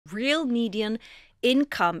real median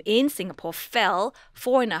income in Singapore fell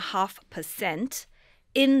 4.5%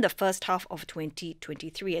 in the first half of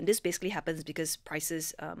 2023. And this basically happens because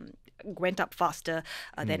prices went up faster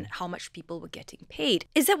than how much people were getting paid.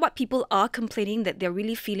 Is that what people are complaining, that they're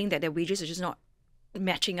really feeling that their wages are just not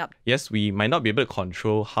matching up? Yes, we might not be able to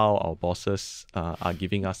control how our bosses are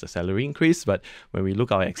giving us the salary increase, but when we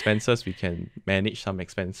look at our expenses, we can manage some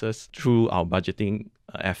expenses through our budgeting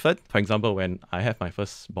effort. For example, when I have my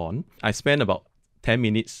firstborn, I spend about 10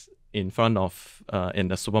 minutes in front of in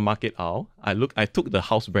the supermarket aisle. I took the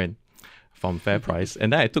house brand from FairPrice,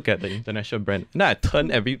 and then I took at the international brand. And then I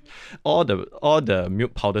turned all the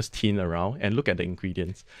milk powders tin around and look at the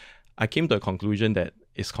ingredients. I came to a conclusion that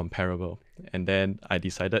it's comparable, and then I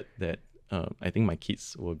decided that I think my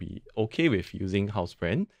kids will be okay with using house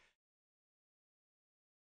brand.